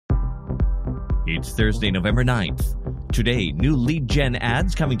It's Thursday, November 9th. Today, new lead gen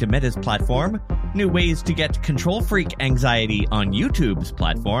ads coming to Meta's platform, new ways to get control freak anxiety on YouTube's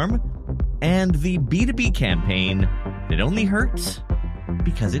platform, and the B2B campaign that only hurts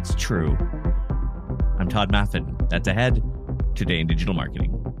because it's true. I'm Todd Maffin. That's ahead today in digital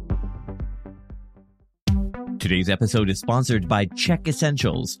marketing. Today's episode is sponsored by Check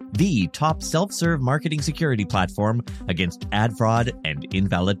Essentials, the top self-serve marketing security platform against ad fraud and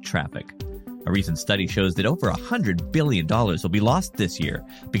invalid traffic. A recent study shows that over $100 billion will be lost this year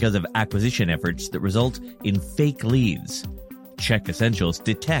because of acquisition efforts that result in fake leads. Check Essentials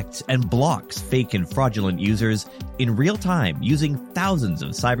detects and blocks fake and fraudulent users in real time using thousands of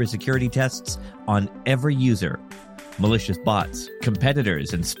cybersecurity tests on every user. Malicious bots,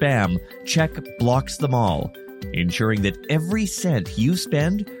 competitors, and spam, Check blocks them all, ensuring that every cent you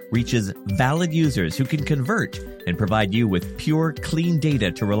spend reaches valid users who can convert and provide you with pure, clean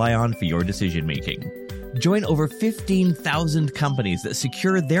data to rely on for your decision-making. Join over 15,000 companies that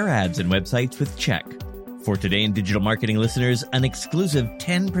secure their ads and websites with Check. For Today in Digital Marketing listeners, an exclusive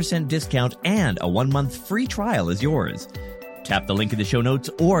 10% discount and a 1-month free trial is yours. Tap the link in the show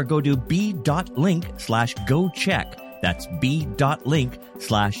notes or go to b.link/gocheck. That's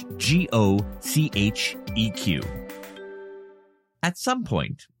b.link/GOCHEQ. At some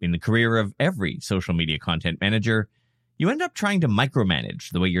point in the career of every social media content manager, you end up trying to micromanage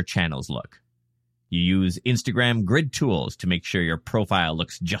the way your channels look. You use Instagram grid tools to make sure your profile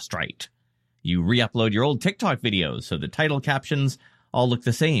looks just right. You re-upload your old TikTok videos so the title captions all look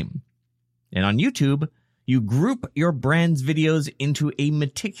the same. And on YouTube, you group your brand's videos into a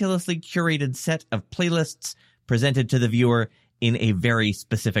meticulously curated set of playlists presented to the viewer in a very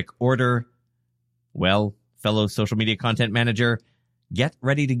specific order. Well, fellow social media content manager, get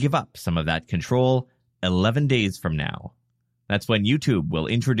ready to give up some of that control 11 days from now. That's when YouTube will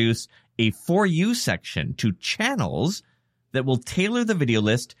introduce a For You section to channels that will tailor the video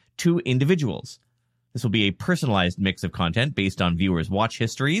list to individuals. This will be a personalized mix of content based on viewers' watch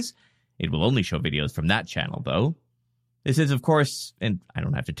histories. It will only show videos from that channel, though. This is, of course, and I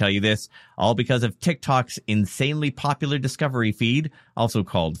don't have to tell you this, all because of TikTok's insanely popular discovery feed, also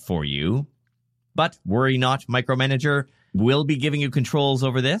called For You. But worry not, Micromanager. We'll be giving you controls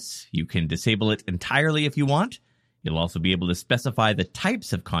over this. You can disable it entirely if you want. You'll also be able to specify the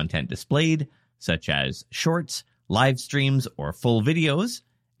types of content displayed, such as shorts, live streams, or full videos,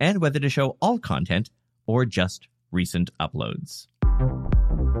 and whether to show all content or just recent uploads.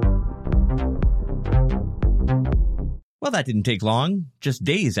 Well, that didn't take long. Just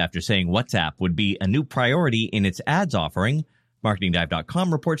days after saying WhatsApp would be a new priority in its ads offering,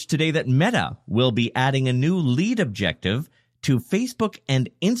 MarketingDive.com reports today that Meta will be adding a new lead objective to Facebook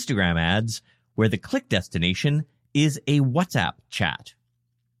and Instagram ads where the click destination is a WhatsApp chat.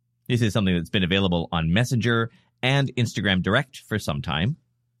 This is something that's been available on Messenger and Instagram Direct for some time.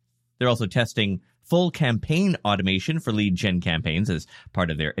 They're also testing full campaign automation for lead gen campaigns as part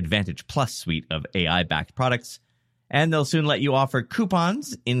of their Advantage Plus suite of AI-backed products. And they'll soon let you offer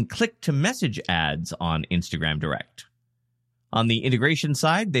coupons in click-to-message ads on Instagram Direct. On the integration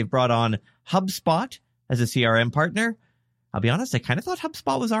side, they've brought on HubSpot as a CRM partner. I'll be honest, I kind of thought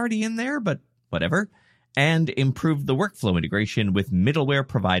HubSpot was already in there, but whatever. And improved the workflow integration with middleware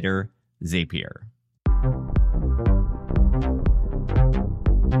provider Zapier.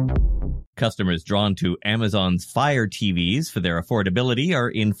 Customers drawn to Amazon's Fire TVs for their affordability are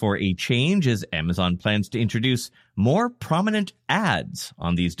in for a change as Amazon plans to introduce more prominent ads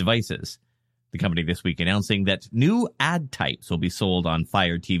on these devices. The company this week announcing that new ad types will be sold on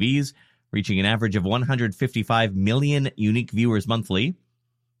Fire TVs, reaching an average of 155 million unique viewers monthly.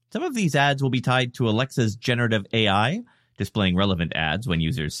 Some of these ads will be tied to Alexa's generative AI, displaying relevant ads when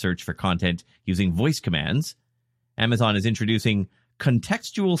users search for content using voice commands. Amazon is introducing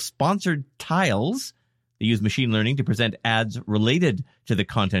contextual sponsored tiles. They use machine learning to present ads related to the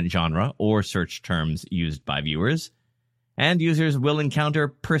content genre or search terms used by viewers. And users will encounter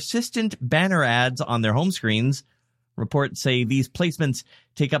persistent banner ads on their home screens. Reports say these placements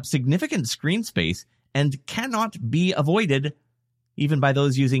take up significant screen space and cannot be avoided, even by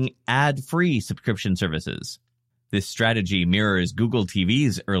those using ad-free subscription services. This strategy mirrors Google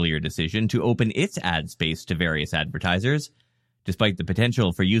TV's earlier decision to open its ad space to various advertisers. Despite the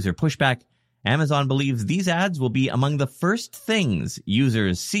potential for user pushback, Amazon believes these ads will be among the first things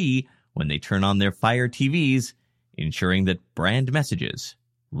users see when they turn on their Fire TVs, ensuring that brand messages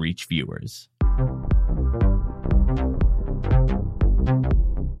reach viewers.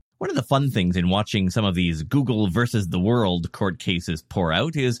 One of the fun things in watching some of these Google versus the world court cases pour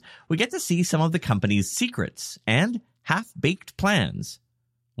out is we get to see some of the company's secrets and half-baked plans.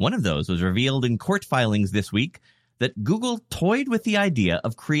 One of those was revealed in court filings this week that Google toyed with the idea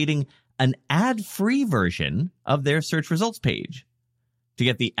of creating an ad-free version of their search results page. To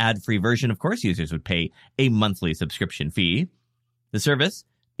get the ad-free version, of course, users would pay a monthly subscription fee. The service,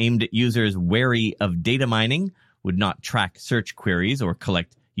 aimed at users wary of data mining, would not track search queries or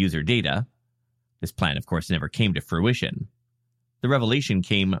collect user data. This plan, of course, never came to fruition. The revelation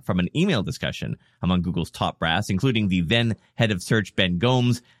came from an email discussion among Google's top brass, including the then head of search, Ben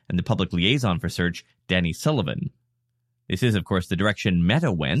Gomes, and the public liaison for search, Danny Sullivan. This is, of course, the direction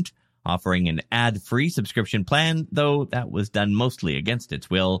Meta went, offering an ad-free subscription plan, though that was done mostly against its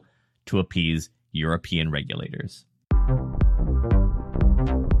will to appease European regulators.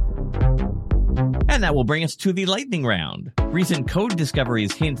 And that will bring us to the lightning round. Recent code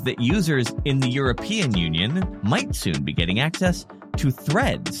discoveries hint that users in the European Union might soon be getting access to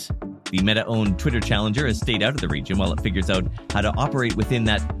Threads. The Meta-owned Twitter challenger has stayed out of the region while it figures out how to operate within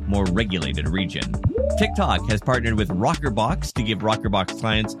that more regulated region. TikTok has partnered with Rockerbox to give Rockerbox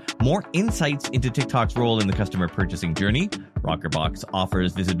clients more insights into TikTok's role in the customer purchasing journey. Rockerbox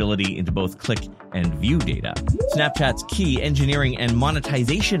offers visibility into both click and view data. Snapchat's key engineering and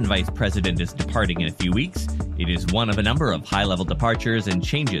monetization vice president is departing in a few weeks. It is one of a number of high-level departures and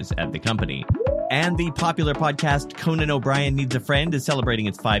changes at the company. And the popular podcast Conan O'Brien Needs a Friend is celebrating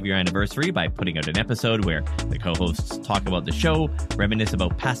its 5-year anniversary by putting out an episode where the co-hosts talk about the show, reminisce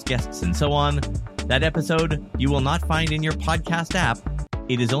about past guests, and so on. That episode you will not find in your podcast app.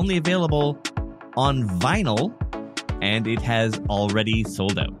 It is only available on vinyl, and it has already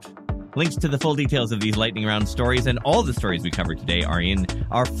sold out. Links to the full details of these lightning round stories and all the stories we covered today are in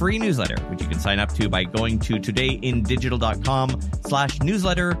our free newsletter, which you can sign up to by going to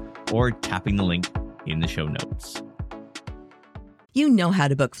todayindigital.com/newsletter or tapping the link in the show notes. You know how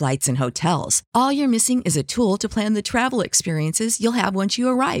to book flights and hotels. All you're missing is a tool to plan the travel experiences you'll have once you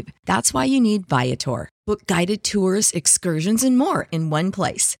arrive. That's why you need Viator. Book guided tours, excursions, and more in one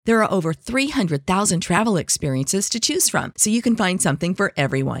place. There are over 300,000 travel experiences to choose from, so you can find something for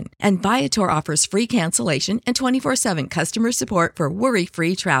everyone. And Viator offers free cancellation and 24/7 customer support for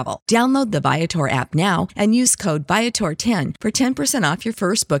worry-free travel. Download the Viator app now and use code Viator10 for 10% off your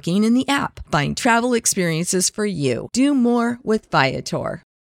first booking in the app. Find travel experiences for you. Do more with Viator.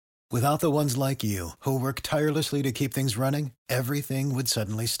 Without the ones like you, who work tirelessly to keep things running, everything would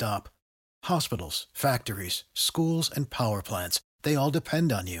suddenly stop. Hospitals, factories, schools, and power plants, they all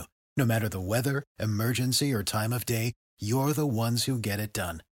depend on you. No matter the weather, emergency, or time of day, you're the ones who get it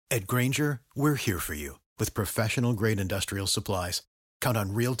done. At Grainger, we're here for you with professional-grade industrial supplies. Count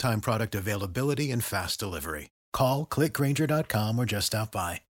on real-time product availability and fast delivery. Call, click Grainger.com, or just stop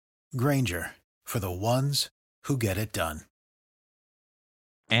by. Grainger, for the ones who get it done.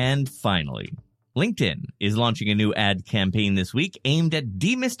 And finally, LinkedIn is launching a new ad campaign this week aimed at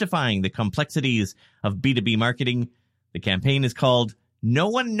demystifying the complexities of B2B marketing. The campaign is called No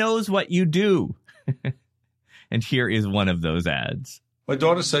One Knows What You Do. And here is one of those ads. My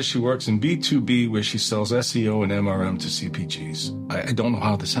daughter says she works in B2B where she sells SEO and MRM to CPGs. I don't know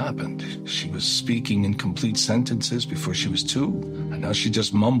how this happened. She was speaking in complete sentences before she was 2, and now she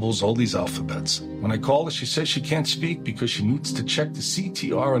just mumbles all these alphabets. When I call her, she says she can't speak because she needs to check the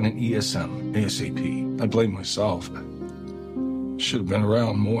CTR on an ESM ASAP. I blame myself. Should have been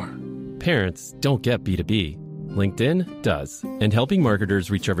around more. Parents don't get B2B. LinkedIn does. And helping marketers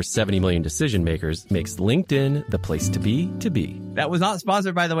reach over 70 million decision makers makes LinkedIn the place to be to be. That was not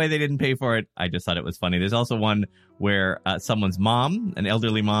sponsored, by the way. They didn't pay for it. I just thought it was funny. There's also one where someone's mom, an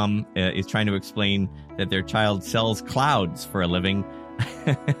elderly mom, is trying to explain that their child sells clouds for a living.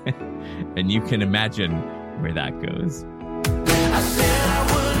 And you can imagine where that goes. I said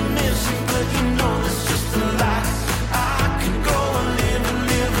I wouldn't miss you, but you know it's just a lie. I could go and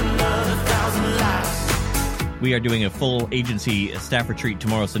live another 1,000 lives. We are doing a full agency staff retreat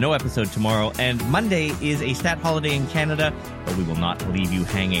tomorrow, so no episode tomorrow. And Monday is a stat holiday in Canada, but we will not leave you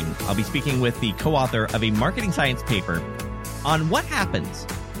hanging. I'll be speaking with the co-author of a marketing science paper on what happens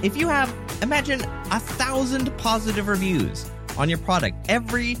if you have, imagine, 1,000 positive reviews on your product.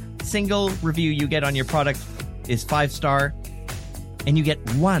 Every single review you get on your product is 5-star, and you get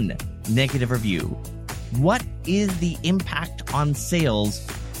 1 negative review. What is the impact on sales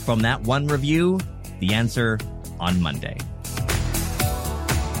from that 1 review? The answer on Monday.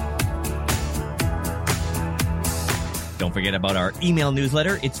 Don't forget about our email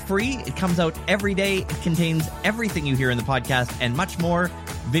newsletter. It's free. It comes out every day. It contains everything you hear in the podcast and much more.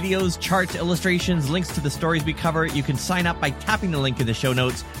 Videos, charts, illustrations, links to the stories we cover. You can sign up by tapping the link in the show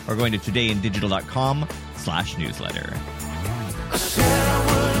notes or going to todayindigital.com/newsletter. I said I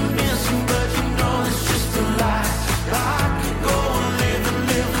wouldn't miss you, but you know it's just a lie. I could go and live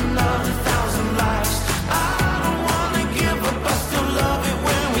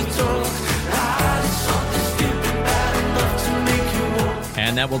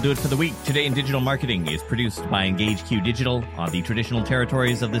that will do it for the week. Today in Digital Marketing is produced by EngageQ Digital on the traditional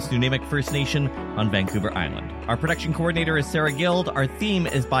territories of the Snuneymuxw First Nation on Vancouver Island. Our production coordinator is Sarah Guild. Our theme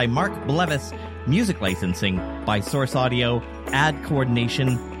is by Mark Blevis. Music licensing by Source Audio. Ad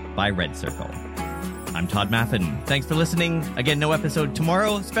coordination by Red Circle. I'm Todd Maffin. Thanks for listening. Again, no episode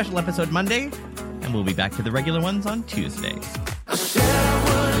tomorrow, special episode Monday, and we'll be back to the regular ones on Tuesdays. I said I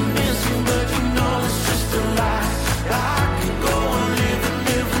wouldn't miss you, but you know it's just a lie. I could go and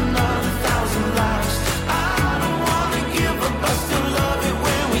live another 1,000 lives. I don't wanna give up, I still love it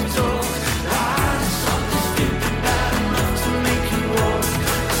when we talk. I did something stupid bad enough to make you walk.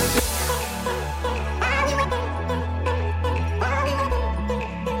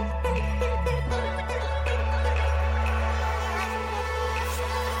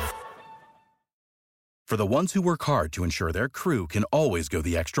 For the ones who work hard to ensure their crew can always go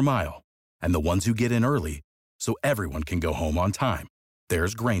the extra mile, and the ones who get in early so everyone can go home on time,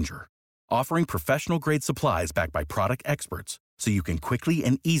 there's Grainger, offering professional-grade supplies backed by product experts so you can quickly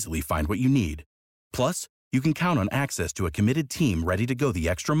and easily find what you need. Plus, you can count on access to a committed team ready to go the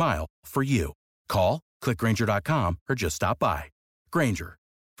extra mile for you. Call, click Grainger.com, or just stop by. Grainger,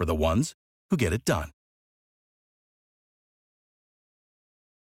 for the ones who get it done.